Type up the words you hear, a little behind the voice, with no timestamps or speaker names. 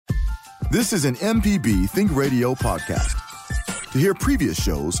This is an MPB Think Radio podcast. To hear previous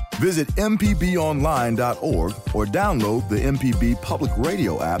shows, visit mpbonline.org or download the MPB Public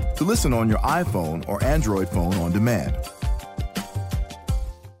Radio app to listen on your iPhone or Android phone on demand.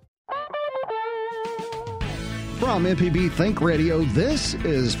 From MPB Think Radio, this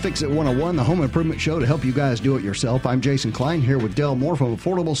is Fix It 101, the home improvement show to help you guys do it yourself. I'm Jason Klein here with Del Moore from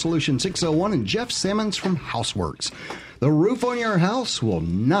Affordable Solution 601 and Jeff Simmons from Houseworks. The roof on your house will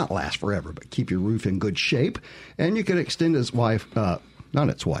not last forever, but keep your roof in good shape, and you can extend its life, not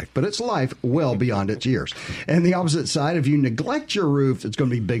its wife, but its life well beyond its years. And the opposite side, if you neglect your roof, it's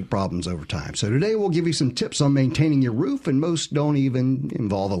going to be big problems over time. So today we'll give you some tips on maintaining your roof, and most don't even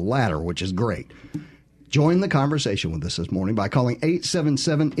involve a ladder, which is great. Join the conversation with us this morning by calling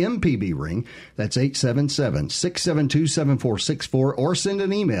 877-MPB-RING. That's 877-672-7464, or send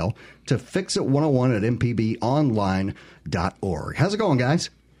an email to fixit101@mpbonline.org. How's it going, guys?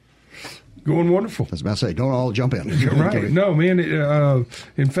 Going wonderful. I was about to say, don't all jump in. Right. No, man.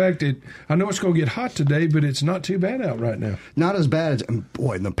 In fact, I know it's going to get hot today, but it's not too bad out right now. Not as bad as,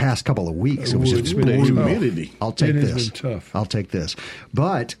 boy, in the past couple of weeks. It was just humidity. I'll take this. It has been tough. I'll take this.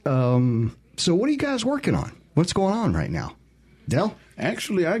 But, so what are you guys working on? What's going on right now? Del?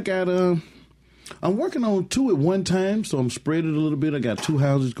 Actually, I got I'm working on two at one time, so I'm spread it a little bit. I got two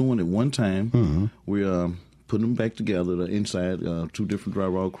houses going at one time. Mm-hmm. We're putting them back together. The inside, two different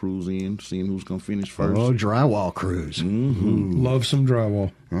drywall crews in, seeing who's going to finish first. Oh, drywall crews. Mm-hmm. Love some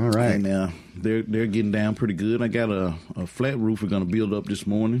drywall. All right. And they're getting down pretty good. I got a flat roof we're going to build up this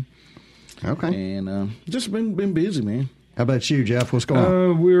morning. Okay. And just been busy, man. How about you, Jeff? What's going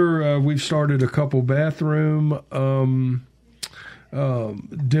on? We've started a couple bathroom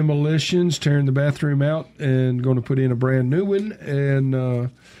demolitions, tearing the bathroom out and going to put in a brand new one. And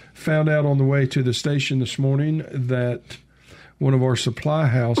found out on the way to the station this morning that one of our supply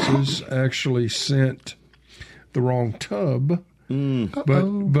houses actually sent the wrong tub.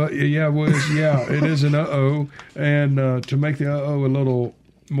 But it is an and to make the a little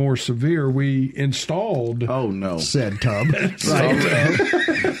more severe, we installed said tub.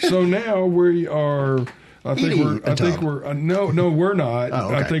 Right. So now we are. I think we're we're not. Oh,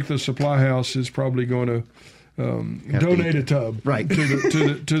 okay. I think the supply house is probably going to donate a tub right to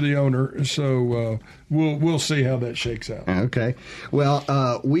the owner. So we'll see how that shakes out. Okay. Well,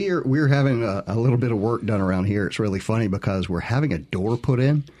 we're having a little bit of work done around here. It's really funny because we're having a door put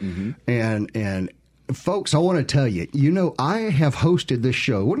in, and folks, I want to tell you, I have hosted this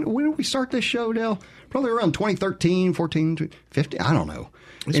show. When did we start this show, Del? Probably around 2013, 14, 15. I don't know.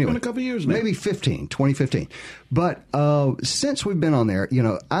 It's been a couple of years now. Maybe 2015. But since we've been on there,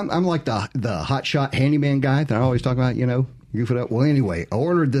 I'm like the hotshot handyman guy that I always talk about, goof it up. Well, anyway, I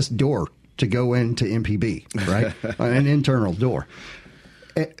ordered this door to go into MPB, right? An internal door.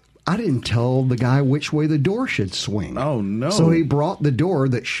 I didn't tell the guy which way the door should swing. Oh, no. So he brought the door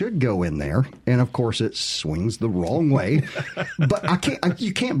that should go in there, and of course it swings the wrong way. But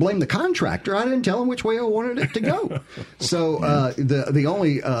you can't blame the contractor. I didn't tell him which way I wanted it to go. So the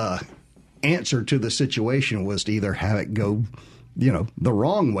only answer to the situation was to either have it go, the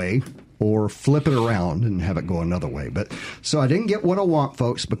wrong way, or flip it around and have it go another way. But so I didn't get what I want,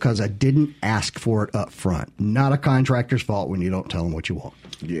 folks, because I didn't ask for it up front. Not a contractor's fault when you don't tell them what you want.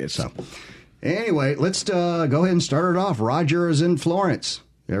 Yes. So anyway, let's go ahead and start it off. Roger is in Florence.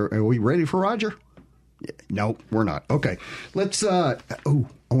 Are we ready for Roger? No, we're not. Okay. Let's I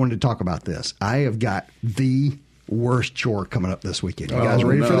wanted to talk about this. I have got the worst chore coming up this weekend. You guys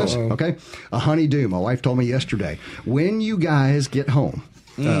ready for this? Okay. A honey-do. My wife told me yesterday. When you guys get home,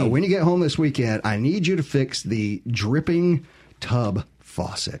 when you get home this weekend, I need you to fix the dripping tub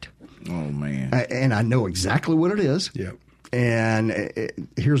faucet. Oh, man. And I know exactly what it is. Yep. And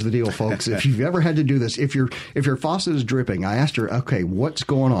here's the deal, folks. If you've ever had to do this, if your faucet is dripping, I asked her, okay, what's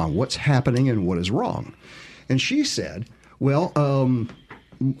going on? What's happening and what is wrong? And she said, well,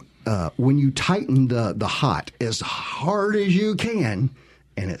 when you tighten the hot as hard as you can,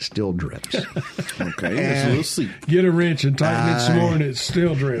 and it still drips. Okay, let's see. Get a wrench and tighten it some more, and it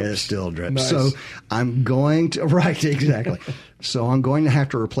still drips. It still drips. Nice. So I'm going to, right, exactly. So I'm going to have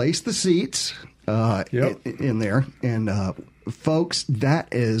to replace the seats in there. And folks,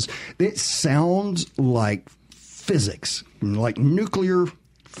 it sounds like physics, like nuclear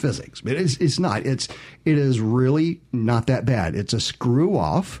physics, but it's not. It is really not that bad. It's a screw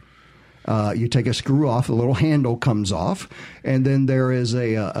off. You take a screw off, the little handle comes off, and then there is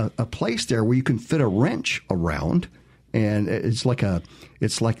a place there where you can fit a wrench around, and it's like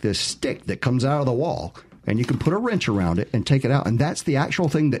this stick that comes out of the wall, and you can put a wrench around it and take it out, and that's the actual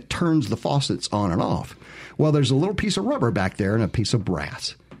thing that turns the faucets on and off. Well, there's a little piece of rubber back there and a piece of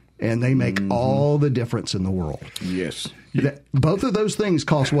brass. and they make all the difference in the world. Yes. Both of those things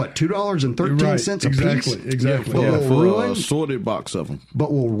cost what, $2.13 a piece? Exactly. But For a sorted box of them.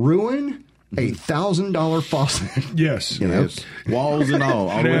 But will ruin a $1,000 faucet. Yes. Yes. Walls and all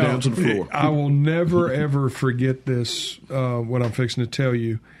the way down to the floor. I will never ever forget this. What I'm fixing to tell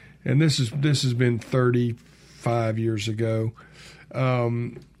you, and this has been 35 years ago.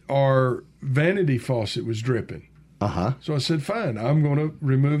 Our vanity faucet was dripping. So I said, fine, I'm going to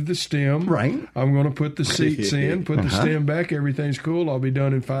remove the stem. Right. I'm going to put the seats in, put the stem back. Everything's cool. I'll be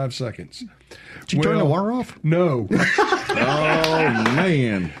done in 5 seconds. Did you turn the water off? No. Oh,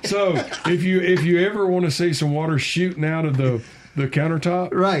 man. So if you ever want to see some water shooting out of the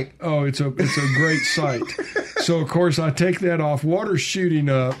countertop, right? Oh, it's a great sight. So of course I take that off. Water's shooting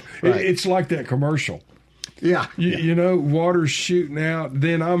up. Right. It's like that commercial. Yeah. You know, water's shooting out.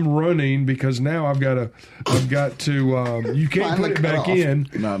 Then I'm running because now I've got to. You can't put it back in.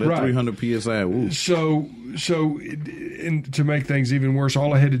 No, that's 300 psi. Ooh. So to make things even worse,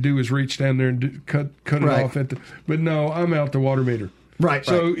 all I had to do was reach down there and cut it off at the. But no, I'm out the water meter. Right.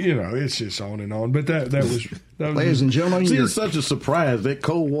 So you know, it's just on and on. But that was. Ladies and gentlemen, see, it's such a surprise that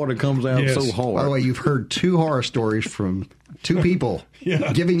cold water comes out so hard. By the way, you've heard 2 horror stories from 2 people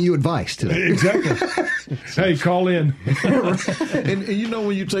giving you advice today. Exactly. Hey, call in. and you know,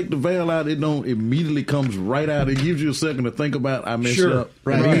 when you take the valve out, it don't immediately comes right out. It gives you a second to think about, I messed up.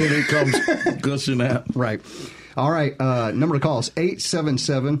 Right. And then it comes gushing out. Right. All right. Number to call is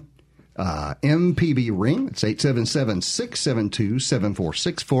 877 MPB ring. It's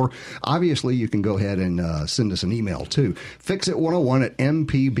 877-672-7464. Obviously, you can go ahead and send us an email too.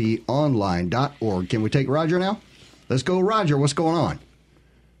 fixit101@mpbonline.org. Can we take Roger now? Let's go, Roger. What's going on?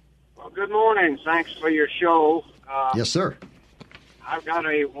 Well, good morning. Thanks for your show. Yes, sir. I've got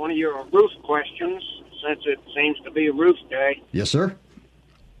one of your roof questions, since it seems to be roof day. Yes, sir.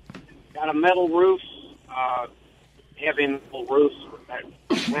 Got a metal roof, heavy metal roof that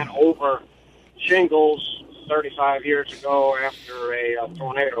went over shingles 35 years ago after a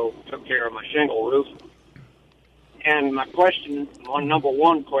tornado took care of my shingle roof. And my number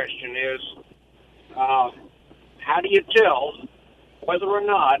one question is, how do you tell whether or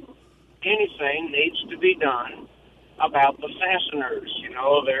not anything needs to be done about the fasteners? You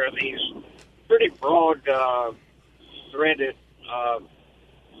know, there are these pretty broad threaded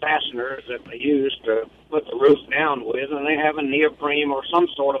fasteners that they use to put the roof down with, and they have a neoprene or some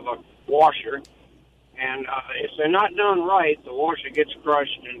sort of a washer. And if they're not done right, the washer gets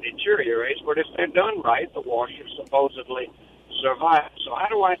crushed and deteriorates. But if they're done right, the washer supposedly survives. So how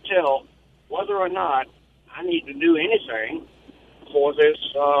do I tell whether or not I need to do anything for this,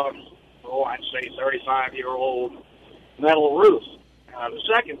 I'd say 35-year-old metal roof? The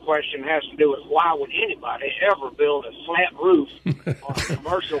second question has to do with why would anybody ever build a flat roof on a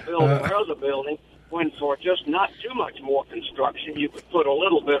commercial building or other building when for just not too much more construction, you could put a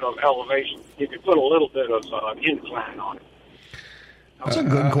little bit of elevation, you could put a little bit of incline on it. That's a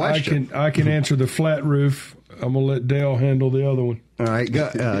good question. I can answer the flat roof. I'm going to let Dale handle the other one. All right,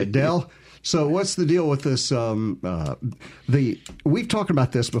 Dale. So what's the deal with this? We've talked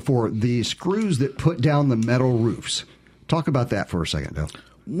about this before. The screws that put down the metal roofs. Talk about that for a second, Dale.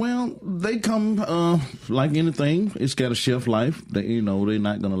 Well, they come like anything. It's got a shelf life. They're not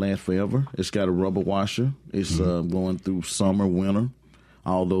going to last forever. It's got a rubber washer. It's going through summer, winter,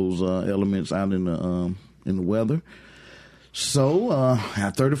 all those elements out in the weather. So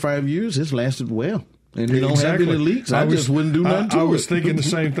after 35 years, it's lasted well. And you don't have any leaks. I just wouldn't do nothing to it. I was thinking the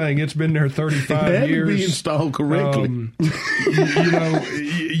same thing. It's been there 35 years. It had to be installed correctly.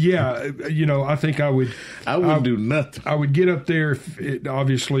 I think I would. I wouldn't do nothing. I would get up there,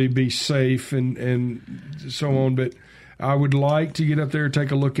 obviously be safe and so on, but I would like to get up there,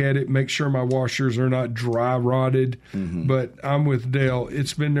 take a look at it, make sure my washers are not dry rotted. Mm-hmm. But I'm with Dale.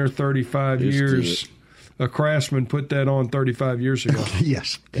 It's been there 35 years. Good. A Craftsman put that on 35 years ago.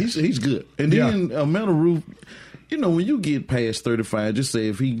 Yes. He's good. And then a metal roof, when you get past 35, just say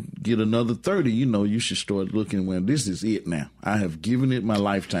if he get another 30, you should start looking, well, this is it now. I have given it my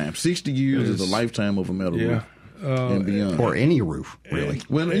lifetime. 60 years is a lifetime of a metal roof. And beyond. Or any roof, really.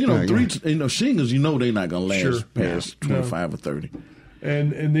 Well, shingles, they're not going to last past 25 or 30.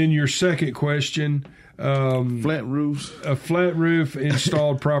 And then your second question. Flat roofs. A flat roof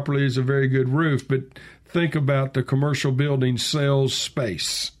installed properly is a very good roof, but think about the commercial building sells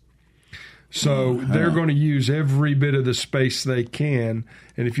space. So they're going to use every bit of the space they can.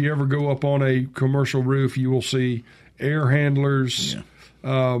 And if you ever go up on a commercial roof, you will see air handlers,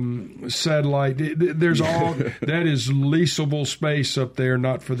 satellite. There's all that is leasable space up there,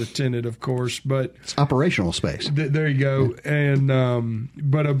 not for the tenant, of course, but it's operational space. There you go. And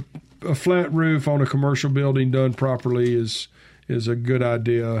but a flat roof on a commercial building done properly is a good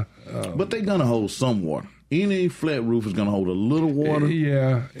idea. But they're gonna hold some water. Any flat roof is going to hold a little water.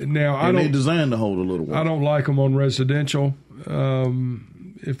 Yeah. Now they designed to hold a little water. I don't like them on residential.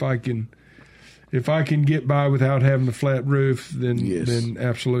 If I can get by without having a flat roof, then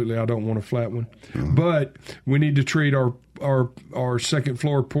absolutely I don't want a flat one. Mm-hmm. But we need to treat our second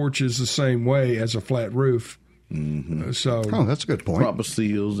floor porches the same way as a flat roof. Mm-hmm. That's a good point. Proper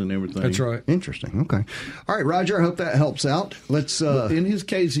seals and everything. That's right. Interesting. Okay. All right, Roger, I hope that helps out. Let's. In his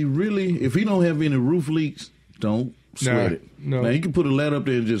case, if he don't have any roof leaks, don't sweat it. No. Now you can put a ladder up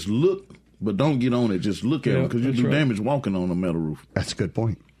there and just look, but don't get on it. Just look at it because you do damage walking on a metal roof. That's a good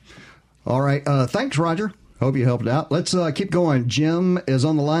point. All right. Thanks, Roger. Hope you helped out. Let's keep going. Jim is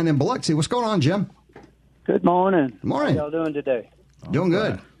on the line in Biloxi. What's going on, Jim? Good morning. Good morning. How y'all doing today? Doing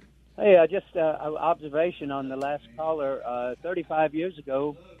good. Hey, just observation on the last caller. 35 years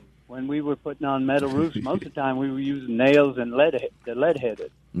ago, when we were putting on metal roofs, most of the time we were using nails and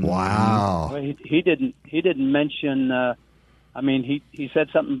lead-headed. Wow. Well, he didn't mention. He said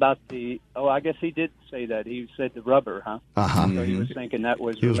something about the. Oh, I guess he did say that. He said the rubber, huh? Uh-huh. So he was thinking that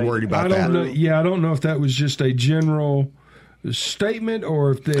was. He was worried about that. I don't know if that was just a general statement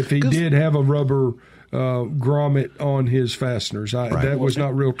or if he did have a rubber grommet on his fasteners. That was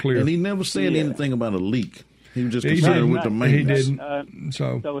not real clear. And he never said anything about a leak. He was just concerned with the maintenance. He didn't.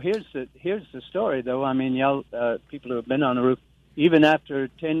 So here's the story, though. I mean, y'all people who have been on the roof, even after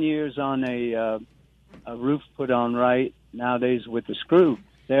 10 years on a roof put on right, nowadays with the screw,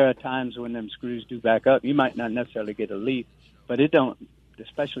 there are times when them screws do back up. You might not necessarily get a leak, but it don't,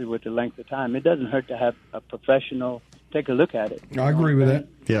 especially with the length of time. It doesn't hurt to have a professional take a look at it. I agree with that.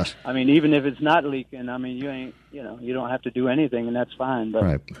 Yes. I mean, even if it's not leaking, I mean, you don't have to do anything, and that's fine. But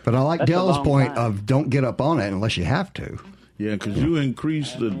right. But I like Dell's point of don't get up on it unless you have to. Yeah, because you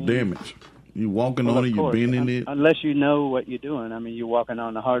increase the damage. You're walking on it, you're bending it. Unless you know what you're doing. I mean, you're walking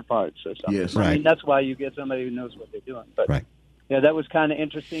on the hard parts or something. Yes. Right. I mean, that's why you get somebody who knows what they're doing. But right. Yeah, that was kind of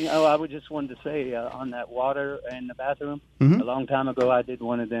interesting. Oh, I would just wanted to say on that water in the bathroom, Mm-hmm. a long time ago I did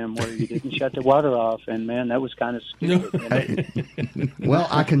one of them where you didn't shut the water off, and, man, that was kind of stupid. Well,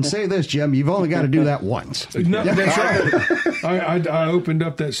 I can say this, Jim, you've only got to do that once. No, that's right. I opened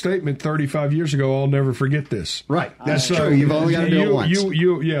up that statement 35 years ago. I'll never forget this. Right. That's true. You've only got to do it once.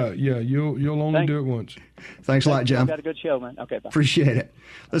 You'll only do it once. Thanks a lot, Jim. Got a good show, man. Okay, bye. Appreciate it.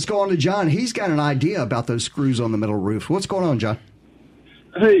 Let's go on to John. He's got an idea about those screws on the metal roof. What's going on, John?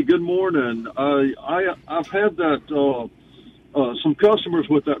 Hey, good morning. I've had that some customers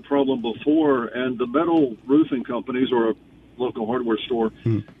with that problem before, and the metal roofing companies or a local hardware store,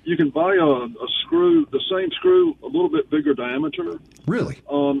 you can buy a screw, the same screw, a little bit bigger diameter. Really?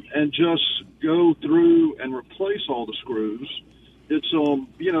 And just go through and replace all the screws. It's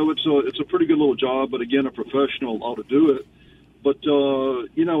it's a pretty good little job, but again, a professional ought to do it. But,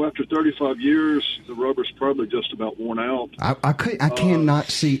 after 35 years, the rubber's probably just about worn out. I cannot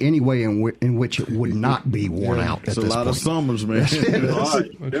see any way in which it would not be worn out at this point. It's a lot of summers, man. Right,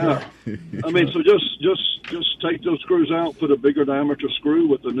 yeah. I mean, so just take those screws out, put a bigger diameter screw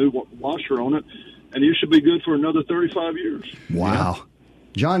with a new washer on it, and you should be good for another 35 years. Wow. Yeah.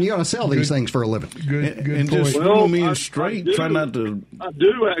 John, you ought to sell these things for a living. Good and point. just throw them in straight. Try not to I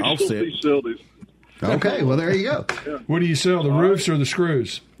do actually offset. sell these. Okay, well, there you go. Yeah. What do you sell, the roofs or the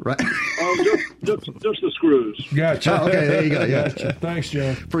screws? Right. Just the screws. Gotcha. Oh, okay, there you go. Yeah. Gotcha. Thanks,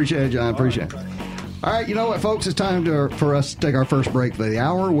 John. Appreciate it, John. Appreciate it. All right, you know what, folks? It's time for us to take our first break of the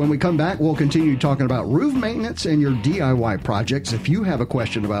hour. When we come back, we'll continue talking about roof maintenance and your DIY projects. If you have a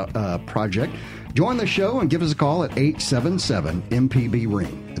question about a project, join the show and give us a call at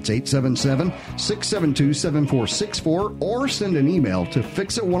 877-MPB-RING. It's 877-672-7464, or send an email to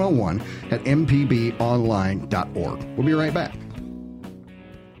fixit101@mpbonline.org. We'll be right back.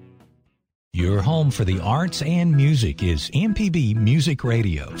 Your home for the arts and music is MPB Music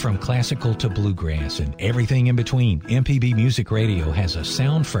Radio. From classical to bluegrass and everything in between, MPB Music Radio has a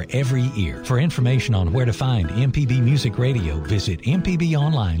sound for every ear. For information on where to find MPB Music Radio, visit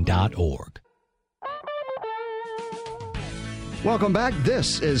mpbonline.org. Welcome back.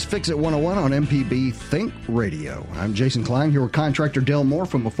 This is Fix It 101 on MPB Think Radio. I'm Jason Klein here with contractor Del Moore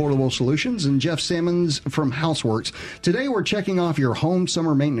from Affordable Solutions and Jeff Simmons from Houseworks. Today we're checking off your home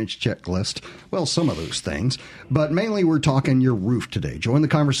summer maintenance checklist. Well, some of those things, but mainly we're talking your roof today. Join the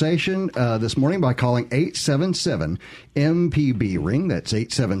conversation this morning by calling 877-MPB-RING. That's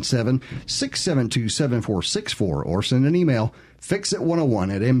 877-672-7464, or send an email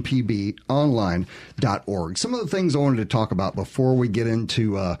Fixit101 at mpbonline.org. Some of the things I wanted to talk about before we get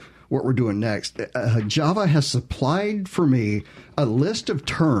into what we're doing next. Java has supplied for me a list of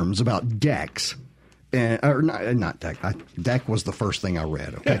terms about decks. Not deck. Deck was the first thing I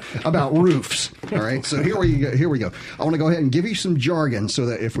read. Okay, about roofs. All right. So here we go. I want to go ahead and give you some jargon so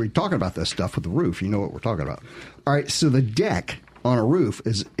that if we're talking about this stuff with the roof, you know what we're talking about. All right. So the deck on a roof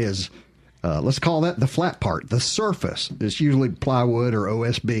is let's call that the flat part. The surface is usually plywood or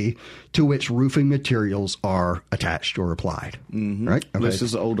OSB to which roofing materials are attached or applied. Mm-hmm. Right. Okay. This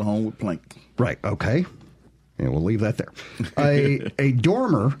is an older home with plank. Right. Okay. And we'll leave that there. A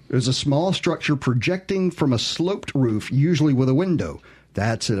dormer is a small structure projecting from a sloped roof, usually with a window.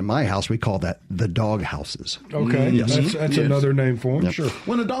 That's in my house. We call that the dog houses. Okay, Yes. that's another name for them. Yep. Sure.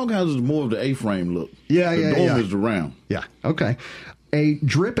 When the dog house is more of the A-frame look. The dorm is the round. Yeah. Okay. A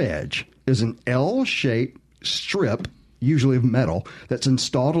drip edge is an L-shaped strip, usually of metal, that's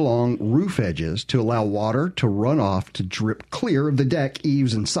installed along roof edges to allow water to run off to drip clear of the deck,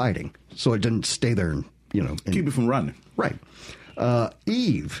 eaves, and siding, so it doesn't stay there and keep it from rotting. Right.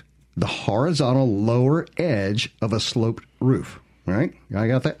 Eave, the horizontal lower edge of a sloped roof. All right? I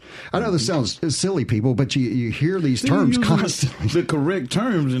got that? I know this sounds silly, people, but you hear these terms constantly. The correct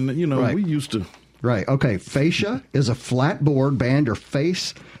terms, and, Right. we used to. Right. Okay. Fascia is a flat board, band, or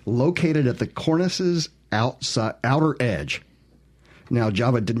face located at the cornice's outer edge. Now,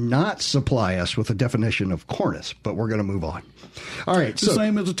 Java did not supply us with a definition of cornice, but we're going to move on. All right. The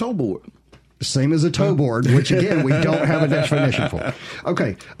same as a toe board. Same as a toe board, which, again, we don't have a definition for.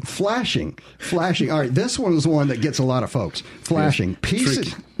 Okay, flashing. All right, this one is one that gets a lot of folks. Flashing.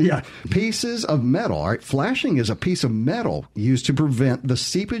 Pieces of metal. All right, flashing is a piece of metal used to prevent the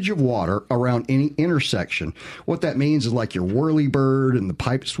seepage of water around any intersection. What that means is like your whirlybird and the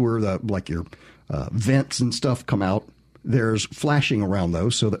pipes where your vents and stuff come out. There's flashing around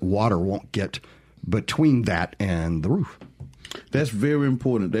those so that water won't get between that and the roof. That's very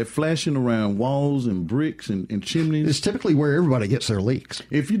important. They're flashing around walls and bricks and chimneys. It's typically where everybody gets their leaks.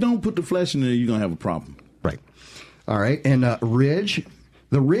 If you don't put the flashing in there, you're going to have a problem. Right. All right. And ridge.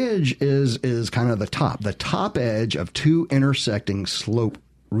 The ridge is kind of the top edge of two intersecting slope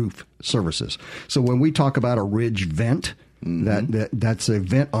roof surfaces. So when we talk about a ridge vent, that's a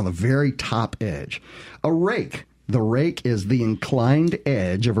vent on the very top edge. A rake. The rake is the inclined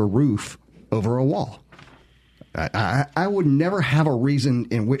edge of a roof over a wall. I would never have a reason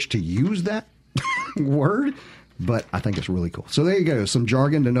in which to use that word, but I think it's really cool. So there you go. Some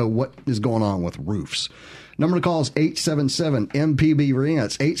jargon to know what is going on with roofs. Number to call is 877-MPB-RING.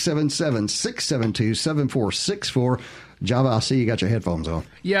 That's 877-672-7464. Java, I see you got your headphones on.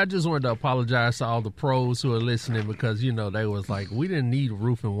 Yeah, I just wanted to apologize to all the pros who are listening because, they was like, we didn't need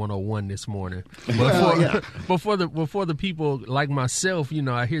Roofing 101 this morning. But for the people like myself,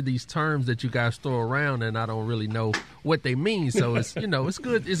 I hear these terms that you guys throw around and I don't really know what they mean. So it's, it's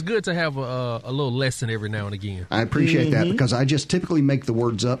good. It's good to have a little lesson every now and again. I appreciate that because I just typically make the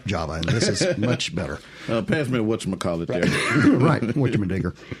words up, Java, and this is much better. Pass me whatchamacallit there. Right,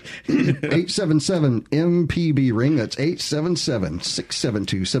 whatchamadigger. 877-MPB-RING. That's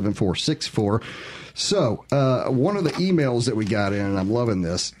 877-672-7464. So, one of the emails that we got in, and I'm loving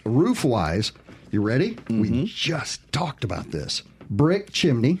this, Roofwise, you ready? We just talked about this. Brick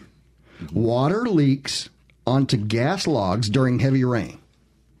chimney, water leaks onto gas logs during heavy rain.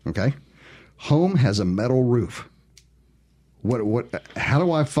 Okay? Home has a metal roof. How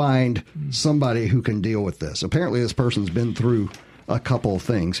do I find somebody who can deal with this? Apparently this person's been through a couple of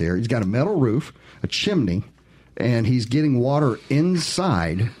things here. He's got a metal roof, a chimney, and he's getting water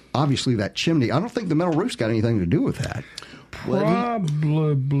inside, obviously, that chimney. I don't think the metal roof's got anything to do with that.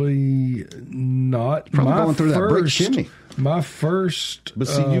 Probably not. Probably going through that brick chimney. My first... But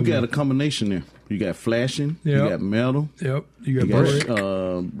see, you got a combination there. You got flashing, you got metal. Yep, you got brick.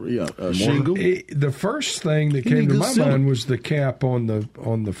 Shingle. The first thing that came to my mind was the cap on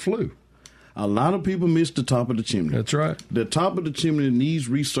the flue. A lot of people miss the top of the chimney. That's right. The top of the chimney needs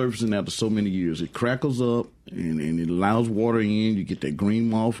resurfacing after so many years. It crackles up and it allows water in. You get that green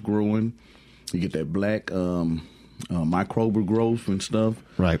moss growing. You get that black microbial growth and stuff.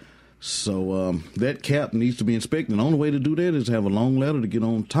 Right. So that cap needs to be inspected. The only way to do that is to have a long ladder to get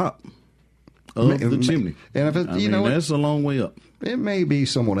on top of the chimney. And if that's a long way up. It may be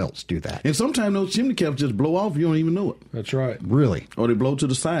someone else do that. And sometimes those chimney caps just blow off. You don't even know it. That's right. Really? Or they blow to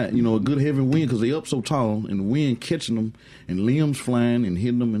the side. A good heavy wind because they up so tall and the wind catching them and limbs flying and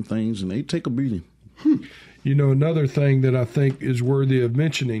hitting them and things, and they take a beating. Another thing that I think is worthy of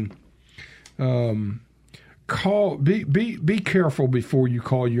mentioning, be careful before you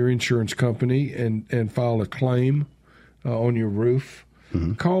call your insurance company and file a claim on your roof,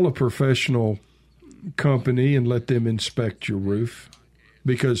 call a professional company and let them inspect your roof,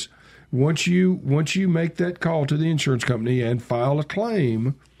 because once you make that call to the insurance company and file a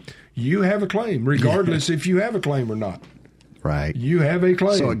claim, you have a claim, regardless if you have a claim or not. Right. You have a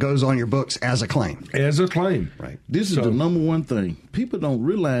claim. So it goes on your books as a claim. As a claim. Right. This is the number one thing. People don't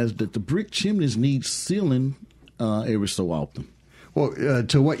realize that the brick chimneys need sealing every so often. Well,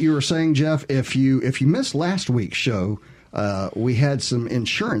 to what you were saying, Jeff, if you missed last week's show, we had some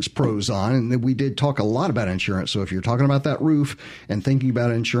insurance pros on, and we did talk a lot about insurance. So if you're talking about that roof and thinking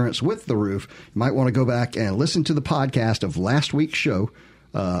about insurance with the roof, you might want to go back and listen to the podcast of last week's show,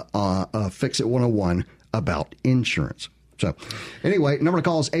 Fix It 101, about insurance. So anyway, number to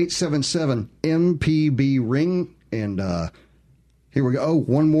call is 877-MPB-RING. And here we go. Oh,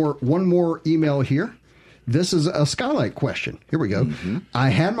 one more email here. This is a skylight question. Here we go. I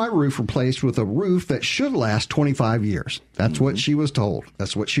had my roof replaced with a roof that should last 25 years. That's what she was told.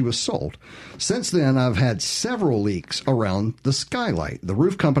 That's what she was sold. Since then, I've had several leaks around the skylight. The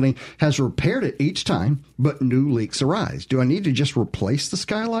roof company has repaired it each time, but new leaks arise. Do I need to just replace the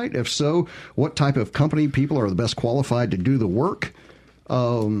skylight? If so, what type of company people are the best qualified to do the work?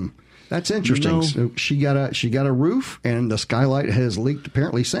 That's interesting. So she got a roof, and the skylight has leaked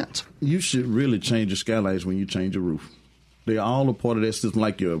apparently since. You should really change your skylights when you change your roof. They're all a part of that system,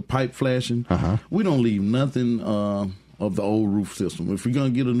 like your pipe flashing. We don't leave nothing of the old roof system. If we're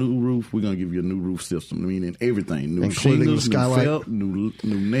going to get a new roof, we're going to give you a new roof system. I mean, everything. New including shingles, the skylight. new felt,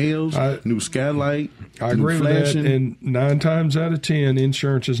 new nails, new skylight, I new agree flashing. with that, and 9 times out of 10,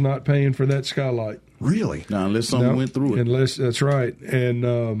 insurance is not paying for that skylight. Really? Now, unless something went through it. That's right. And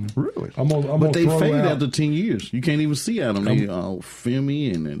really, but they fade after 10 years. You can't even see out of them. They all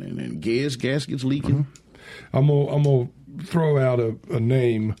filmy and gaskets leaking. I'm gonna throw out a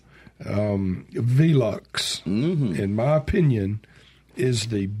name. Velux, in my opinion, is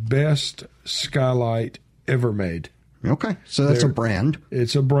the best skylight ever made. Okay, so that's a brand.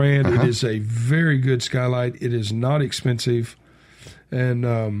 It's a brand. It is a very good skylight. It is not expensive.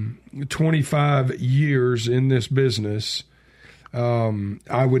 And 25 years in this business,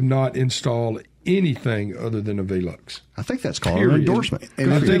 I would not install anything other than a Velux. I think that's called an endorsement.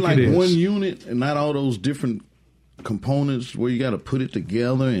 And if they're like one unit and not all those different components where you got to put it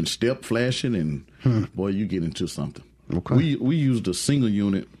together and step flashing, and boy, you get into something. Okay. We used a single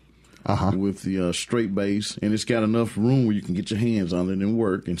unit with the straight base, and it's got enough room where you can get your hands on it and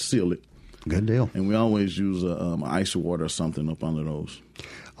work and seal it. Good deal. And we always use ice water or something up under those.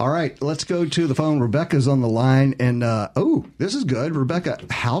 All right, let's go to the phone. Rebecca's on the line, and this is good. Rebecca,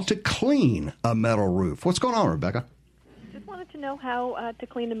 how to clean a metal roof. What's going on, Rebecca? Just wanted to know how to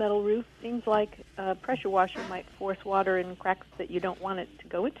clean a metal roof. Seems like a pressure washer might force water in cracks that you don't want it to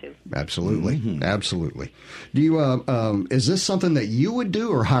go into. Absolutely, absolutely. Do you? Is this something that you would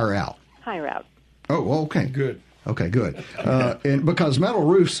do or hire out? Hire out. Oh, well, okay, good. Okay, good. And because metal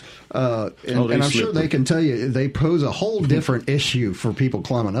roofs, and I'm sure they can tell you, they pose a whole different issue for people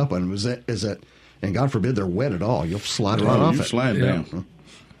climbing up on them. Is that, and God forbid they're wet at all, you'll slide right off it. Slide down.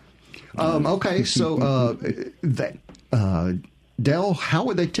 Okay, so Dell, how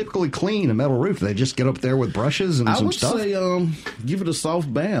would they typically clean a metal roof? They just get up there with brushes and some stuff? I would say give it a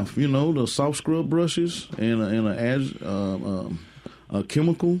soft bath, the soft scrub brushes and a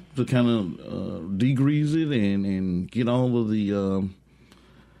chemical to kind of degrease it and get all of the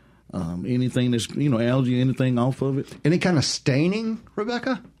anything that's algae, anything off of it. Any kind of staining,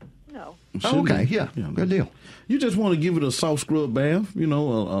 Rebecca? No. Okay, yeah, good deal. You just want to give it a soft scrub bath, a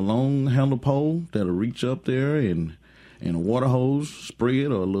long handle pole that'll reach up there and a water hose, spray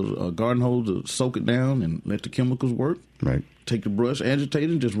it, or a garden hose to soak it down and let the chemicals work. Right. Take the brush, agitate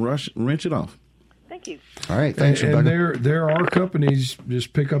it, and just wrench it off. Thank you. All right, thanks, Rebecca. And there are companies,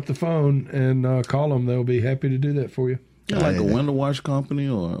 just pick up the phone and call them. They'll be happy to do that for you. Yeah, like a window wash company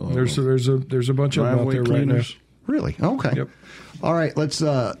or there's a bunch of them out there cleaners. right now. Really? Okay. Yep. All right, let's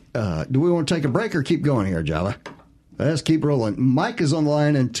do we want to take a break or keep going here, Java? Let's keep rolling. Mike is on the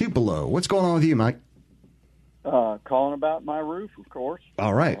line in Tupelo. What's going on with you, Mike? Calling about my roof, of course.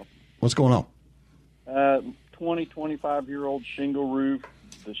 All right. What's going on? 25-year-old shingle roof.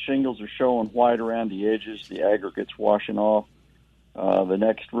 The shingles are showing white around the edges. The aggregate's washing off. The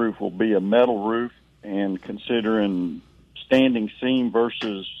next roof will be a metal roof, and considering standing seam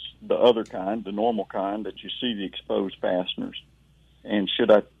versus the other kind, the normal kind, that you see the exposed fasteners. And should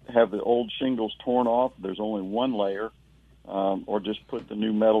I have the old shingles torn off? There's only one layer, or just put the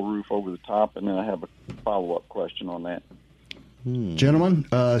new metal roof over the top, and then I have a follow-up question on that. Gentlemen,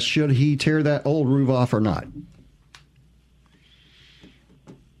 should he tear that old roof off or not?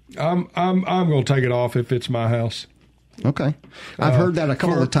 I'm going to take it off if it's my house. Okay. I've heard that a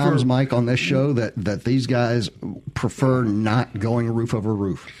couple of times, Mike, on this show, that these guys prefer not going roof over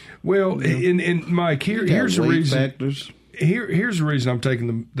roof. Well, and Mike, here's the reason. Factors. Here's the reason I'm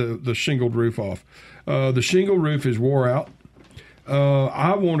taking the shingled roof off. The shingled roof is wore out.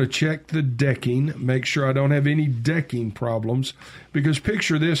 I want to check the decking, make sure I don't have any decking problems. Because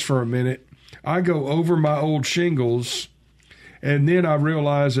picture this for a minute. I go over my old shingles, and then I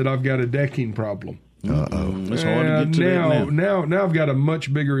realize that I've got a decking problem. It's hard to get to that now I've got a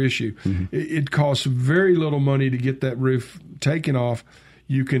much bigger issue. Mm-hmm. It costs very little money to get that roof taken off.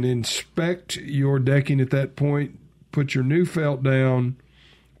 You can inspect your decking at that point, put your new felt down,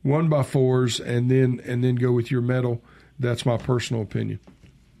 1x4s, and then go with your metal. That's my personal opinion.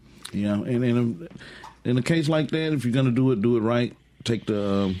 Yeah, and in a case like that, if you're going to do it right. Take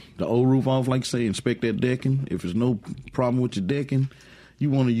the old roof off, like say, inspect that decking. If there's no problem with your decking,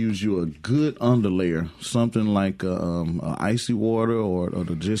 you want to use a good underlayer, something like icy water or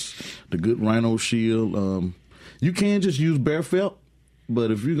just the good Rhino Shield. You can just use bare felt,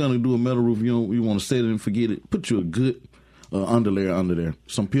 but if you're going to do a metal roof, you want to set it and forget it. Put you a good underlayer under there,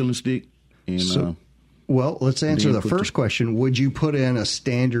 some peel and stick, and. Well, let's answer the first question. Would you put in a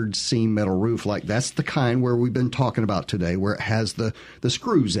standard seam metal roof? Like that's the kind where we've been talking about today, where it has the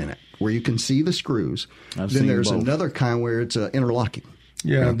screws in it, where you can see the screws. Then there's another kind where it's interlocking.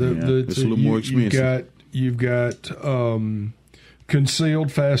 Yeah, it's a little more expensive. You've got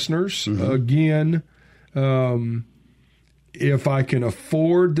concealed fasteners. Mm-hmm. Again, if I can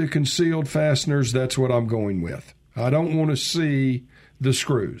afford the concealed fasteners, that's what I'm going with. I don't want to see the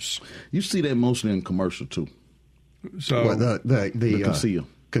screws. You see that mostly in commercial too. So the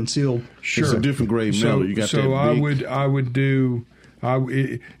concealed. Sure, it's a different grade metal. You got so that I would do.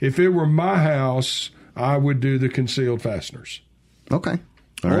 If it were my house, I would do the concealed fasteners. Okay,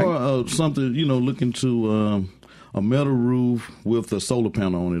 all right. Or something look into a metal roof with a solar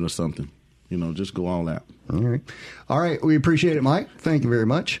panel on it or something. Just go all out. All right. We appreciate it, Mike. Thank you very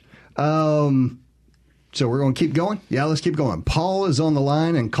much. So we're going to keep going? Yeah, let's keep going. Paul is on the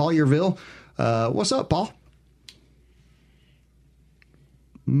line in Collierville. What's up, Paul?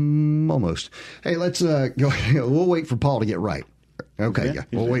 Almost. Hey, let's go. We'll wait for Paul to get right. Okay, yeah,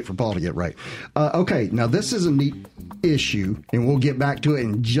 we'll wait for Paul to get right. Okay, now this is a neat issue, and we'll get back to it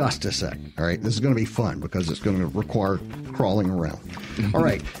in just a sec. All right, this is going to be fun because it's going to require crawling around. All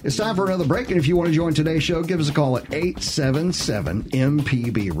right, it's time for another break, and if you want to join today's show, give us a call at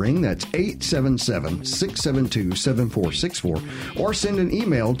 877-MPB-RING. That's 877-672-7464, or send an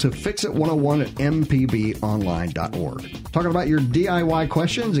email to fixit101@mpbonline.org. Talking about your DIY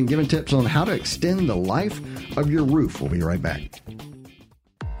questions and giving tips on how to extend the life of your roof. We'll be right back.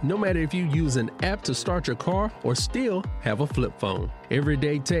 No matter if you use an app to start your car or still have a flip phone,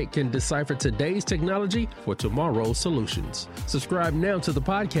 Everyday Tech can decipher today's technology for tomorrow's solutions. Subscribe now to the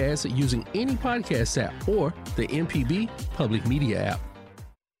podcast using any podcast app or the MPB Public Media app.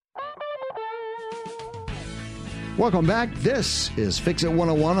 Welcome back. This is Fix It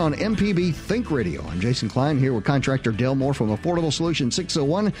 101 on MPB Think Radio. I'm Jason Klein here with contractor Del Moore from Affordable Solution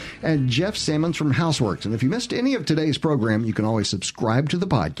 601 and Jeff Sammons from Houseworks. And if you missed any of today's program, you can always subscribe to the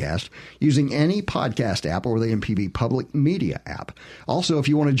podcast using any podcast app or the MPB Public Media app. Also, if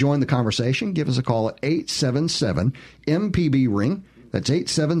you want to join the conversation, give us a call at 877-MPB-RING. That's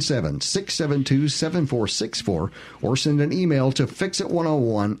 877-672-7464, or send an email to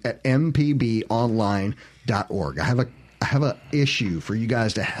fixit101@mpbonline.org. I have a issue for you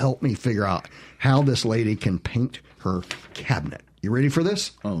guys to help me figure out how this lady can paint her cabinet. You ready for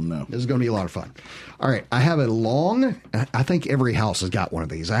this? Oh, no. This is going to be a lot of fun. All right. I have I think every house has got one of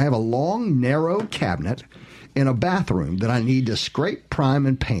these. I have a long, narrow cabinet in a bathroom that I need to scrape, prime,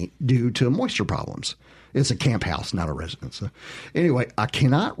 and paint due to moisture problems. It's a camp house, not a residence. So anyway, I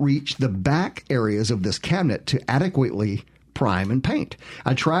cannot reach the back areas of this cabinet to adequately prime and paint.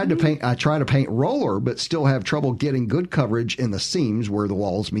 I try to paint roller, but still have trouble getting good coverage in the seams where the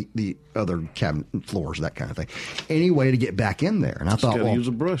walls meet the other cabinet floors, that kind of thing. Any way to get back in there? And I thought, use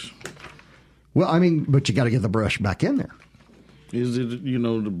a brush. Well, I mean, but you got to get the brush back in there. Is it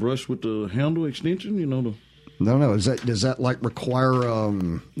the brush with the handle extension? No. Does that like require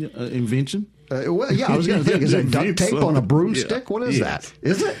invention? Well, yeah, I was going to think, is that duct tape on a broomstick? Yeah. What is that?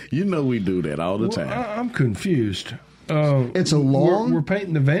 Is it? We do that all the time. I'm confused. It's a long. We're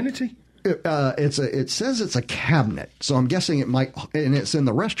painting the vanity. It says it's a cabinet, so I'm guessing it might, and it's in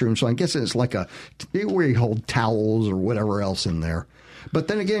the restroom, so I'm guessing it's like where you hold towels or whatever else in there. But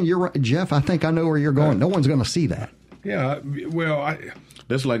then again, you're right, Jeff. I think I know where you're going. No one's going to see that. Yeah. Well,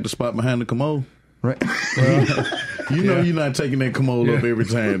 that's like the spot behind the commode. Right. You know you're not taking that commode up every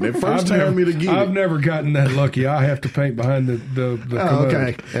time. That first time it'll get I've never gotten that lucky. I have to paint behind the commode.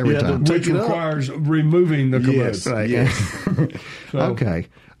 Okay, every time. Which requires removing the commode. Yes, right. Yes. Okay.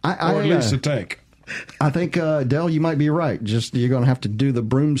 Or at least the tank. I think, Dell, you might be right. Just you're going to have to do the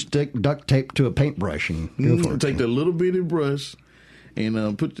broomstick duct tape to a paintbrush and go for it. Take that little bitty brush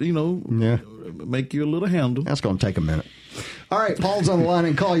and put, make you a little handle. That's going to take a minute. All right, Paul's on the line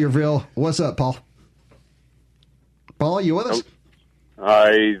in Collierville. What's up, Paul? Paul, you with us?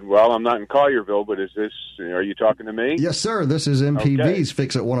 Well, I'm not in Collierville, but are you talking to me? Yes, sir. This is MPB's Okay.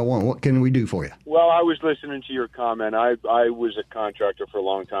 Fix It 101. What can we do for you? Well, I was listening to your comment. I was a contractor for a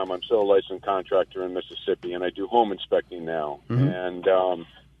long time. I'm still a licensed contractor in Mississippi, and I do home inspecting now. Mm-hmm. And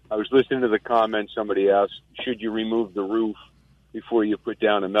I was listening to the comment. Somebody asked, should you remove the roof before you put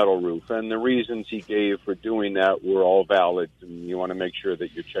down a metal roof? And the reasons he gave for doing that were all valid, and you want to make sure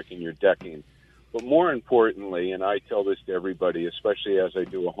that you're checking your decking. But more importantly, and I tell this to everybody, especially as I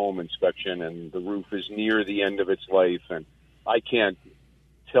do a home inspection and the roof is near the end of its life, and I can't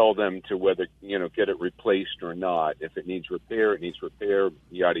tell them to whether, get it replaced or not. If it needs repair,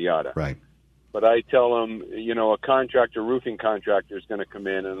 yada, yada. Right. But I tell them, a roofing contractor is going to come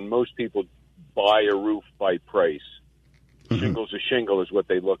in, and most people buy a roof by price. Mm-hmm. Shingle's a shingle is what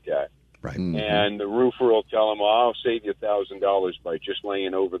they look at. Right. Mm-hmm. And the roofer will tell them, I'll save you $1,000 by just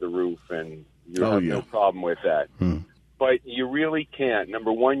laying over the roof, and you have no problem with that. But you really can't.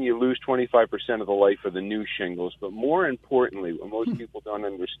 Number one, you lose 25% of the life of the new shingles. But more importantly, what most people don't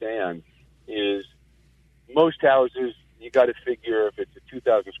understand is most houses, you got to figure if it's a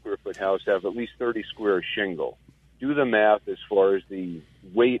 2,000 square foot house, have at least 30 square shingle. Do the math as far as the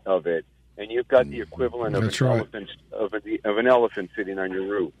weight of it, and you've got the equivalent of an elephant sitting on your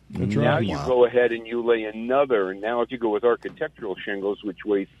roof. Now you go ahead and you lay another. Now if you go with architectural shingles, which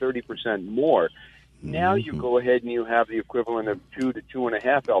weigh 30% more, now you go ahead and you have the equivalent of 2 to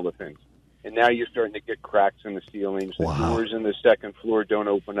 2.5 elephants. And now you're starting to get cracks in the ceilings. The doors in the second floor don't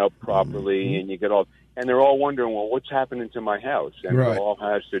open up properly, and you get and they're all wondering, well, what's happening to my house? And it all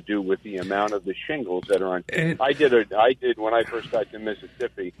has to do with the amount of the shingles that are on. I did when I first got to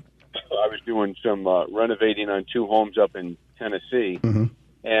Mississippi. I was doing some renovating on 2 homes up in Tennessee,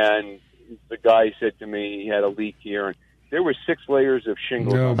 and the guy said to me he had a leak here, and there were 6 layers of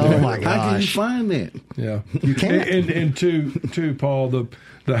shingles. Oh my gosh! How can you find that? Yeah, you can't. And two, Paul,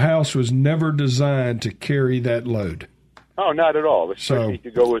 the house was never designed to carry that load. Oh, not at all. Especially if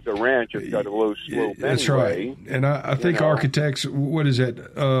you go with a ranch, it's got a low slope. That's anyway. right. And I think architects, what is that?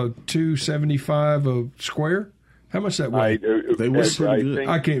 $275 a square. How much that weigh? They were pretty good.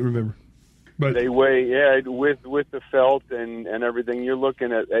 I can't remember. But they weigh, with the felt and everything, you're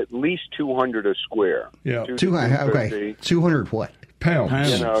looking at least 200 a square. Yeah. 200 what?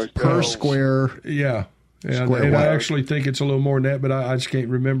 Pounds. Per square. Yeah. And Square I actually think it's a little more than that, but I just can't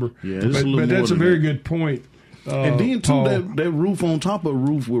remember. Yeah, but that's a very good point. And then too, that roof on top of the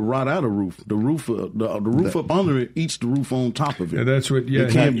roof will rot out a roof. The roof, the roof up under it eats the roof on top of it. Yeah, that's what. Yeah,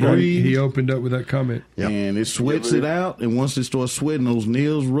 it can't breathe. He opened up with that comment, and it sweats it out. And once it starts sweating, those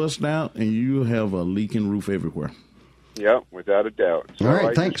nails rust out, and you have a leaking roof everywhere. Yeah, without a doubt. So all right,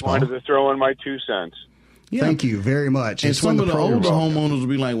 I thanks, just wanted to throw in my 2 cents. Yeah. Thank you very much. And some of the older homeowners will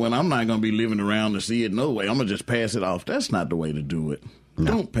be like, well, I'm not going to be living around to see it no way. I'm going to just pass it off. That's not the way to do it.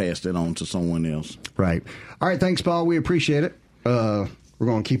 No. Don't pass that on to someone else. Right. All right. Thanks, Paul. We appreciate it. We're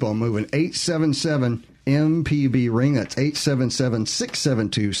going to keep on moving. 877 MPB ring. That's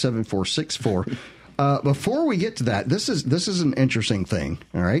 877-672-7464. Before we get to that, this is an interesting thing.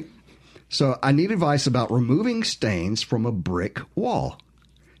 All right. So I need advice about removing stains from a brick wall.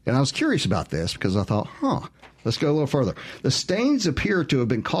 And I was curious about this because I thought, let's go a little further. The stains appear to have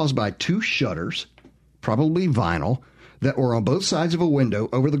been caused by 2 shutters, probably vinyl, that were on both sides of a window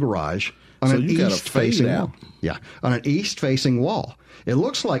over the garage on an east-facing wall. Yeah, on an east-facing wall. It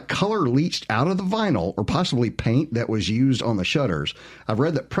looks like color leached out of the vinyl or possibly paint that was used on the shutters. I've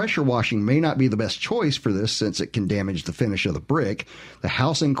read that pressure washing may not be the best choice for this since it can damage the finish of the brick. The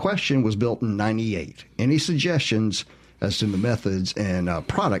house in question was built in 1998. Any suggestions as to the methods and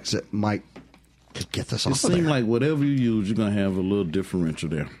products that might get this off of there? It seems like whatever you use, you're going to have a little differential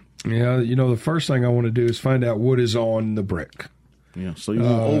there. Yeah, the first thing I want to do is find out what is on the brick. Yeah, so you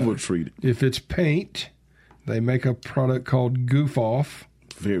won't over-treat it. If it's paint, they make a product called Goof Off.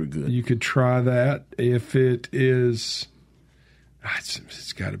 Very good. You could try that. If it is,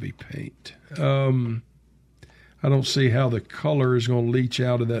 it's got to be paint. I don't see how the color is going to leach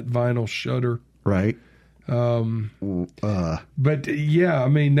out of that vinyl shutter. Right. But yeah, I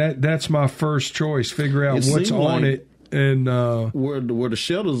mean that's my first choice. Figure out what's on it. And where the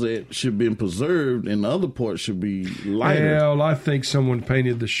shutters at should be preserved, and the other part should be lighter. Well, I think someone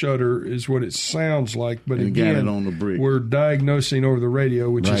painted the shutter, is what it sounds like. But and again, got it on the brick. We're diagnosing over the radio,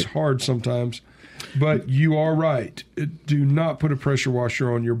 which is hard sometimes. But you are right. Do not put a pressure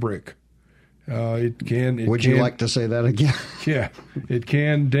washer on your brick. It can. Would you like to say that again? Yeah, it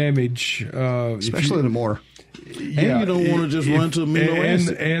can damage, especially in the more. Yeah, and you don't want to just run to amino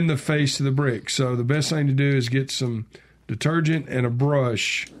acid. And the face of the brick. So the best thing to do is get some detergent and a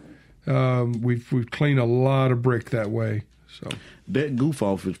brush. We've cleaned a lot of brick that way. So that goof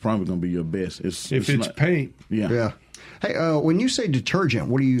off is probably going to be your best. If it's paint. Yeah. Hey, when you say detergent,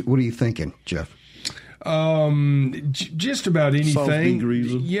 what are you thinking, Jeff? Just about anything. Soft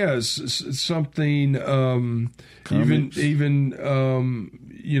degreaser. Yes, something. Even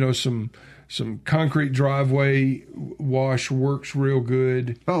some concrete driveway wash works real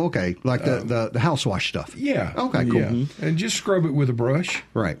good. Oh, okay, like the house wash stuff. Yeah. Okay, cool. Yeah. And just scrub it with a brush.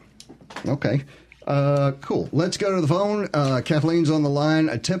 Right. Okay. Cool. Let's go to the phone. Kathleen's on the line.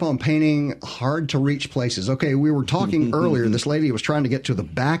 A tip on painting hard to reach places. Okay, we were talking earlier. This lady was trying to get to the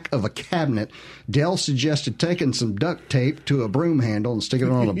back of a cabinet. Dell suggested taking some duct tape to a broom handle and sticking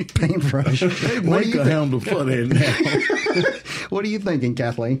it on a paintbrush. What do you handle for that now? What are you thinking,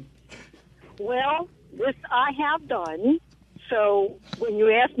 Kathleen? Well, this I have done. So when you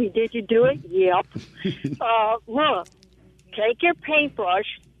ask me, did you do it? Yep. Look, take your paintbrush.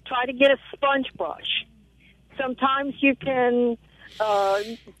 Try to get a sponge brush. Sometimes you can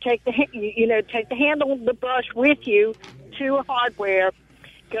take the handle of the brush with you to a hardware.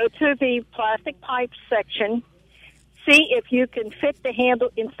 Go to the plastic pipe section. See if you can fit the handle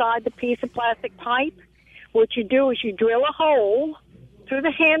inside the piece of plastic pipe. What you do is you drill a hole through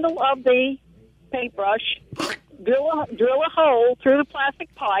the handle of the paintbrush. Drill a hole through the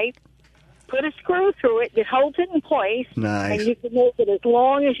plastic pipe. Put a screw through it that holds it in place. Nice. And you can make it as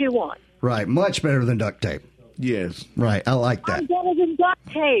long as you want. Right. Much better than duct tape. Yes. Right. I like that. I'm better than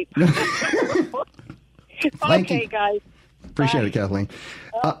duct tape. Okay, guys. Appreciate it, Kathleen.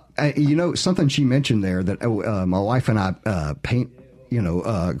 Something she mentioned there that my wife and I paint,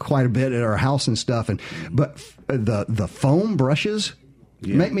 quite a bit at our house and stuff. But the foam brushes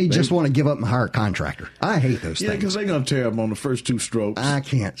make me just want to give up and hire a contractor. I hate those things. Yeah, because they're going to tear up on the first two strokes. I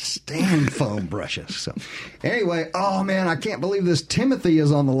can't stand foam brushes. So, anyway, oh man, I can't believe this. Timothy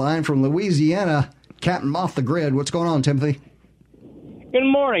is on the line from Louisiana. Captain off the grid. What's going on, Timothy? Good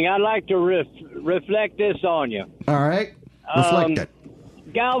morning. I'd like to reflect this on you. All right. Reflect it.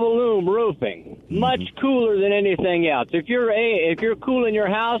 Galvalume roofing, much cooler than anything else. If you're cooling your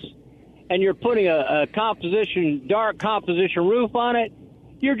house and you're putting a dark composition roof on it,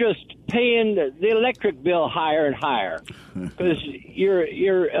 you're just paying the electric bill higher and higher because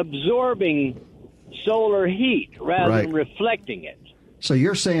you're absorbing solar heat rather than reflecting it. So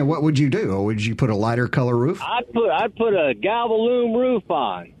you're saying, what would you do? Or would you put a lighter color roof? I'd put a Galvalume roof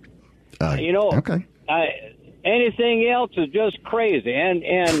on. Okay. Anything else is just crazy, and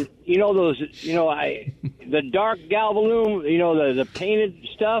the dark Galvalume, the painted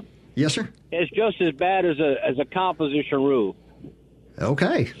stuff. Yes, sir. It's just as bad as a composition roof.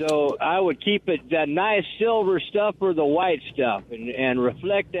 Okay. So I would keep it that nice silver stuff or the white stuff, and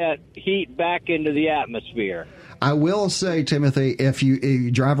reflect that heat back into the atmosphere. I will say, Timothy, if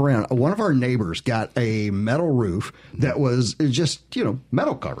you drive around, one of our neighbors got a metal roof that was just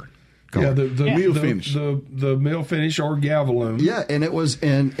metal covered. Yeah, the mill finish. The mill finish or Galvalume. Yeah, and it was,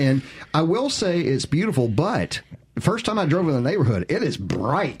 and I will say it's beautiful, but the first time I drove in the neighborhood, it is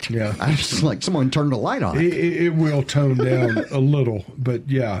bright. Yeah. I just like someone turned a light on it. It will tone down a little, but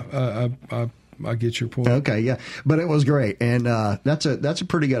yeah, I get your point. Okay, yeah, but it was great, and that's a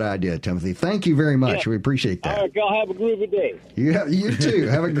pretty good idea, Timothy. Thank you very much. Yeah. We appreciate that. All right, y'all have a groovy day. Yeah, you too.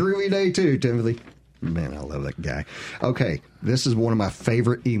 Have a groovy day too, Timothy. Man, I love that guy. Okay, this is one of my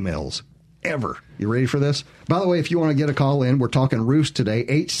favorite emails ever. You ready for this? By the way, if you want to get a call in, we're talking roofs today.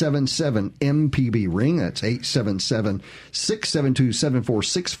 877-MPB-RING. That's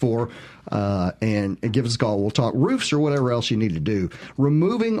 877-672-7464. And give us a call. We'll talk roofs or whatever else you need to do.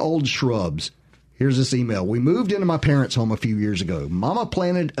 Removing old shrubs. Here's this email. We moved into my parents' home a few years ago. Mama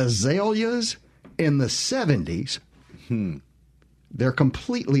planted azaleas in the 70s. They're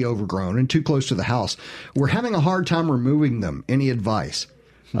completely overgrown and too close to the house. We're having a hard time removing them. Any advice?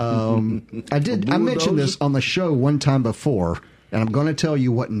 I mentioned this on the show one time before, and I'm going to tell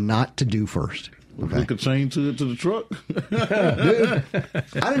you what not to do first. Okay. Hook a chain to the truck? Dude,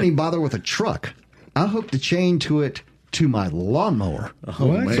 I didn't even bother with a truck. I hooked the chain to it to my lawnmower.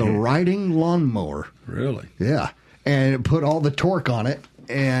 Oh, it's a riding lawnmower. Really? Yeah. And it put all the torque on it,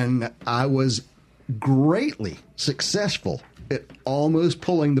 and I was greatly successful at almost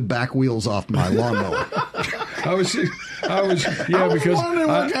pulling the back wheels off my lawnmower. because I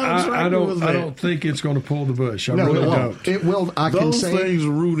don't think it's going to pull the bush. I really don't. It will. Those things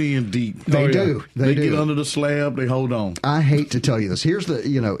root in deep. They do. They get under the slab. They hold on. I hate to tell you this. Here's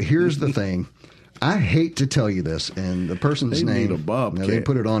the thing. I hate to tell you this, and the person's name. Need a bobcat. They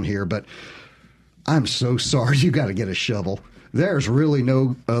put it on here, but I'm so sorry. You got to get a shovel. There's really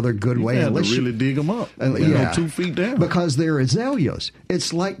no other good way. Unless you really dig them up. 2 feet down. Because they're azaleas.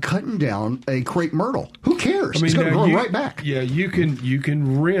 It's like cutting down a crepe myrtle. Who cares? It's going to grow right back. Yeah, you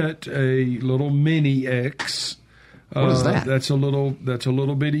can rent a little mini X. What is that? That's a little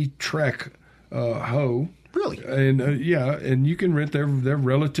bitty track hoe. Really? And and you can rent. They're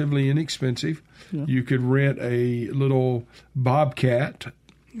relatively inexpensive. Yeah. You could rent a little bobcat.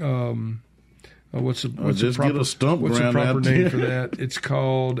 What's the proper name for that? It's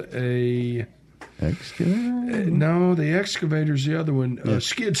called a excavator. No, the excavator's the other one.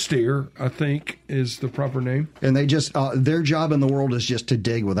 Skid steer, I think, is the proper name. And they just their job in the world is just to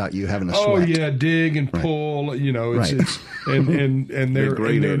dig without you having to sweat. Oh yeah, dig and pull. You know, it's and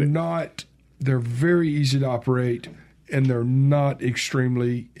they're not. They're very easy to operate, and they're not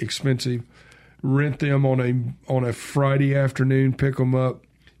extremely expensive. Rent them on a Friday afternoon. Pick them up.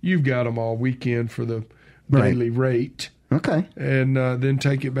 You've got them all weekend for the daily rate. Okay. And then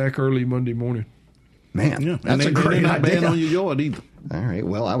take it back early Monday morning. Man, that's a great idea. Bad on your yard either. All right.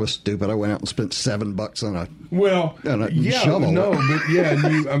 Well, I was stupid. I went out and spent $7 on a shovel.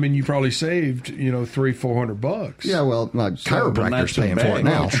 You probably saved $300-400. Yeah. Well, my chiropractor's paying for it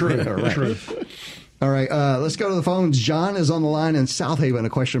now. True. All right. Let's go to the phones. John is on the line in South Haven. A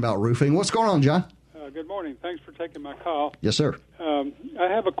question about roofing. What's going on, John? Good morning. Thanks for taking my call. Yes, sir. I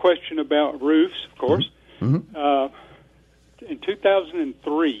have a question about roofs, of course. Mm-hmm. In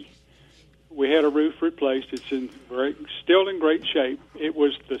 2003, we had a roof replaced. It's still in great shape. It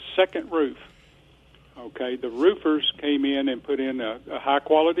was the second roof. Okay, the roofers came in and put in a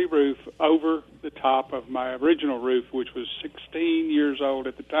high-quality roof over the top of my original roof, which was 16 years old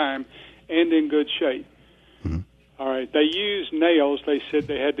at the time and in good shape. Mm-hmm. All right, they used nails. They said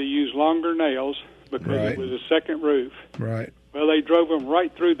they had to use longer nails because it was a second roof. Right. Well, they drove them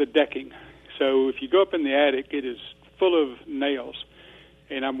right through the decking. So if you go up in the attic, it is full of nails.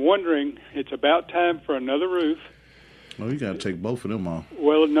 And I'm wondering, it's about time for another roof. Well, you got to take both of them off.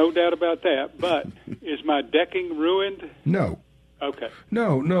 Well, no doubt about that. But is my decking ruined? No. Okay.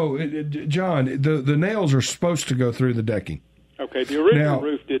 No, John, the nails are supposed to go through the decking. Okay, the original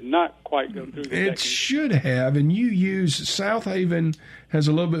roof did not quite go through the decking. It should have, and you use South Haven has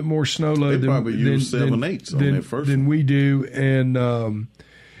a little bit more snow load than we do, and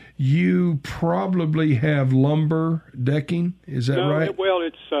you probably have lumber decking. Is that right? Well,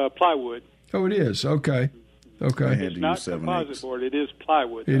 it's plywood. Oh, it is. Okay. It's not composite board. It is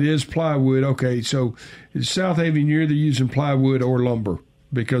plywood. It is plywood. Okay, so South Haven, you're either using plywood or lumber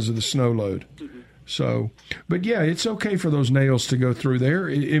because of the snow load. Mm-hmm. So, but yeah, it's okay for those nails to go through there.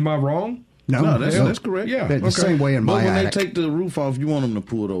 Am I wrong? No, that's correct. Yeah, the same way in my attic. But when they take the roof off, you want them to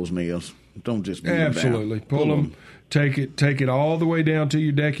pull those nails. Don't just absolutely pull them. Take it all the way down to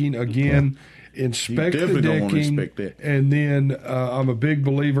your decking again. Okay. Inspect the decking, and then I'm a big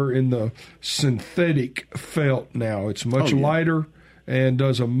believer in the synthetic felt. Now it's much lighter and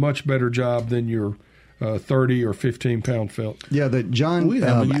does a much better job than your 30 or 15 pound felt. Yeah, John. We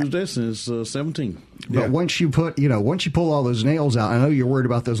haven't used that since 17. But once you pull all those nails out, I know you're worried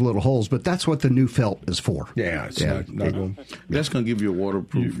about those little holes, but that's what the new felt is for. Yeah, it's not going. That's going to give you a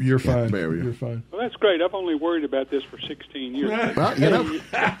waterproof. You're fine. Barrier. You're fine. Well, that's great. I've only worried about this for 16 years. Well,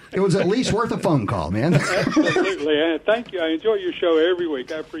 it was at least worth a phone call, man. Absolutely. Thank you. I enjoy your show every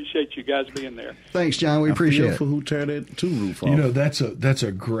week. I appreciate you guys being there. Thanks, John. We appreciate it. For who tear that roof off. That's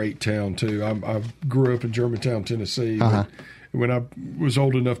a great town too. I grew up in Germantown, Tennessee. When I was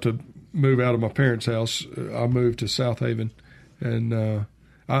old enough to move out of my parents' house, I moved to South Haven, and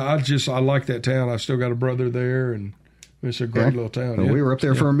I like that town. I still got a brother there, and it's a great little town. Well, we were up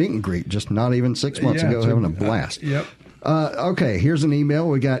there for a meet and greet just not even 6 months ago, having a blast. Yep. Okay, here's an email.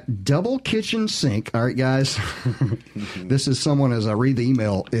 We got double kitchen sink. All right, guys. This is someone, as I read the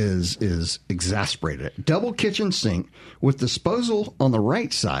email, is exasperated. Double kitchen sink with disposal on the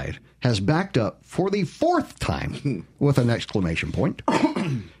right side has backed up for the fourth time with an exclamation point.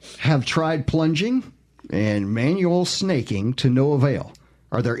 Have tried plunging and manual snaking to no avail.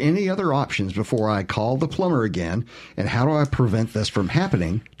 Are there any other options before I call the plumber again? And how do I prevent this from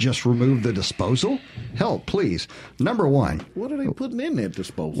happening? Just remove the disposal? Help, please. Number one. What are they putting in that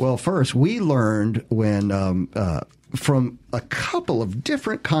disposal? Well, first, we learned when from a couple of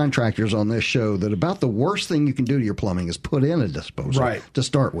different contractors on this show that about the worst thing you can do to your plumbing is put in a disposal to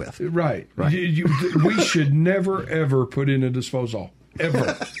start with. Right. Right. We should never, ever put in a disposal.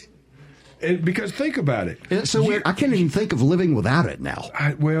 Ever. And because think about it. It's so weird. I can't even think of living without it now.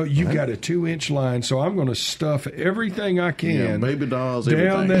 You've got a 2-inch line, so I'm going to stuff everything I can. Baby dolls, down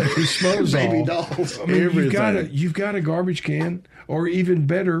everything. that disposal. Baby dolls, I mean, everything. You've got a garbage can, or even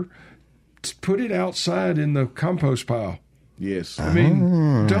better, put it outside in the compost pile. Yes. I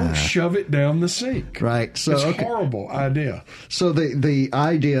mean, don't shove it down the sink. Right. So it's a horrible idea. So the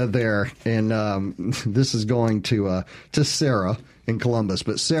idea there, and this is going to Sarah in Columbus,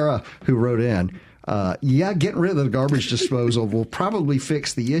 but Sarah, who wrote in, getting rid of the garbage disposal will probably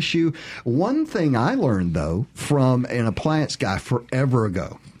fix the issue. One thing I learned, though, from an appliance guy forever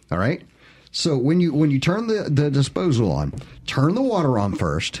ago, all right? So when you turn the disposal on, turn the water on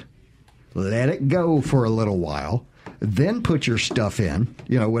first, let it go for a little while, then put your stuff in,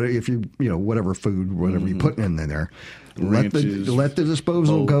 whatever food, whatever you're putting in there. Let the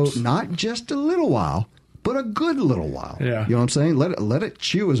disposal go, not just a little while, but a good little while. Yeah. You know what I'm saying? Let it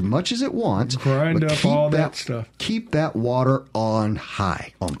chew as much as it wants. Grind up all that stuff. Keep that water on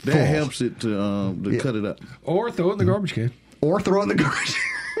high, on full. That helps it to cut it up. Or throw it in the garbage can.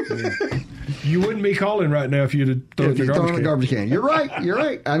 You wouldn't be calling right now if you'd throw it in the garbage can. You're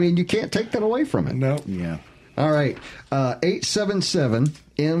right. I mean, you can't take that away from it. No. Yeah. All right. 877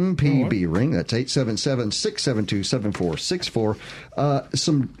 MPB ring. That's 877-672-7464.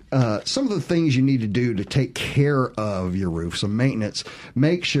 Some of the things you need to do to take care of your roof, some maintenance.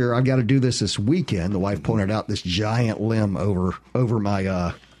 Make sure, I've got to do this weekend. The wife pointed out this giant limb over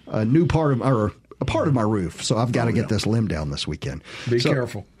my new part of a part of my roof, so I've got to get this limb down this weekend. Be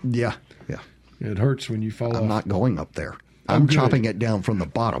careful. Yeah. It hurts when you fall off. I'm not going up there. I'm chopping it down from the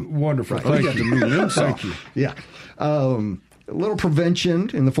bottom. Wonderful. Right. Thank you. Thank you. Yeah. A little prevention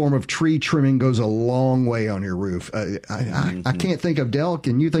in the form of tree trimming goes a long way on your roof. I can't think of, Del,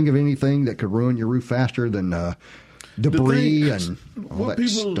 can you think of anything that could ruin your roof faster than debris and all what that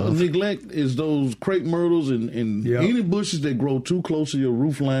people stuff? neglect is those crepe myrtles and any bushes that grow too close to your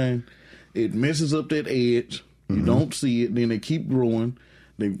roof line. It messes up that edge. You don't see it, then they keep growing.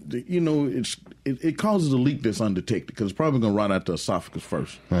 It causes a leak that's undetected because it's probably going to rot out the esophagus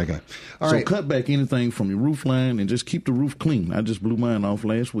first. Okay. All right. Cut back anything from your roof line and just keep the roof clean. I just blew mine off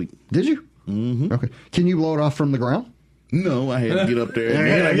last week. Did you? Mm-hmm. Okay. Can you blow it off from the ground? No, I had to get up there.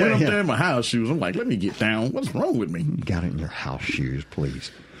 And I went up there in my house shoes. I'm like, let me get down. What's wrong with me? You got it in your house shoes,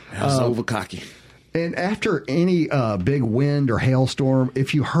 please. I was over cocky. And after any big wind or hailstorm,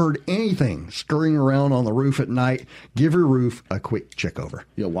 if you heard anything scurrying around on the roof at night, give your roof a quick check over.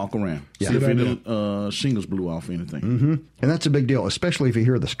 Yeah, walk around. Yeah. See if any shingles blew off or anything. Mm-hmm. And that's a big deal, especially if you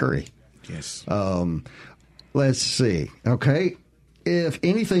hear the scurry. Yes. Let's see. Okay. If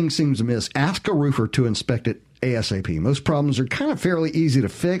anything seems amiss, ask a roofer to inspect it ASAP. Most problems are kind of fairly easy to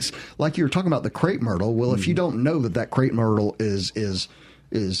fix. Like you were talking about the crepe myrtle. Well, if you don't know that crepe myrtle is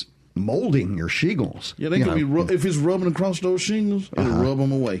molding your shingles. Yeah, they can be if it's rubbing across those shingles, it'll rub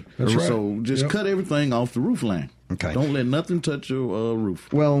them away. That's right. So just cut everything off the roof line. Okay. Don't let nothing touch your roof.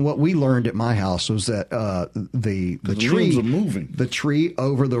 Well, what we learned at my house was that the limbs are moving. The tree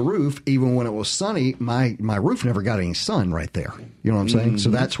over the roof, even when it was sunny, my roof never got any sun right there. You know what I'm saying? So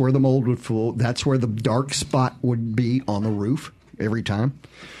that's where the mold would fall. That's where the dark spot would be on the roof every time.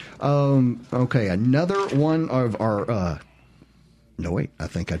 Okay, another one of our. No, wait, I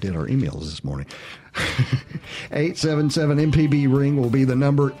think I did our emails this morning. 877-MPB-RING will be the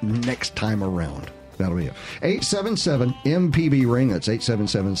number next time around. That'll be it. 877-MPB-RING. That's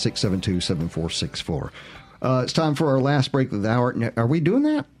 877-672-7464. It's time for our last break of the hour. Are we doing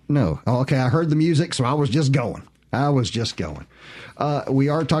that? No. Okay, I heard the music, so I was just going. We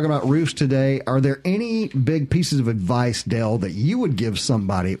are talking about roofs today. Are there any big pieces of advice, Dale, that you would give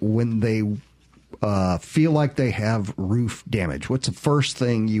somebody when they feel like they have roof damage? What's the first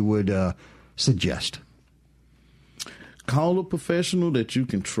thing you would suggest? Call a professional that you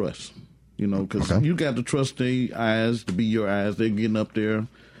can trust, because you got to trust their eyes to be your eyes. They're getting up there.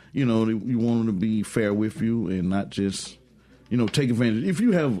 You want them to be fair with you and not just, take advantage. If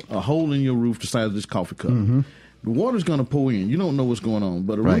you have a hole in your roof the size of this coffee cup, the water's going to pour in. You don't know what's going on,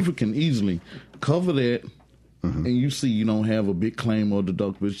 but a roofer can easily cover that. And you see you don't have a big claim or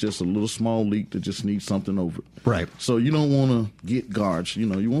deductible. It's just a little small leak that just needs something over it. Right. So you don't want to get guards. You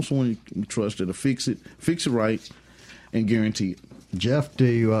want someone you can trust that'll fix it right, and guarantee it. Jeff, do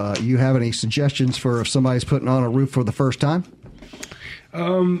you have any suggestions for if somebody's putting on a roof for the first time?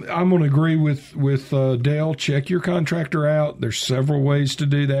 I'm going to agree with Dale. Check your contractor out. There's several ways to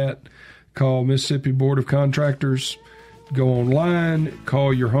do that. call Mississippi Board of Contractors, go online,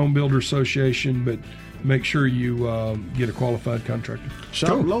 call your home builder association, but make sure you get a qualified contractor.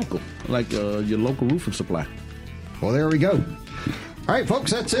 Shop local, like your local roofing supply. Well, there we go. All right,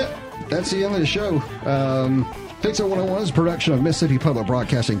 folks, that's it. That's the end of the show. Fix It 101 is a production of Mississippi Public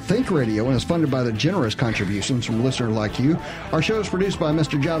Broadcasting Think Radio and is funded by the generous contributions from listeners like you. Our show is produced by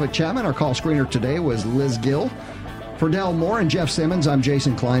Mr. Javed Chapman. Our call screener today was Liz Gill. For Dell Moore and Jeff Simmons, I'm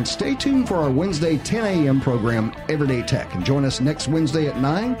Jason Klein. Stay tuned for our Wednesday 10 a.m. program, Everyday Tech. And join us next Wednesday at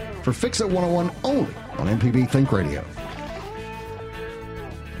 9 for Fix It 101 only on MPB Think Radio.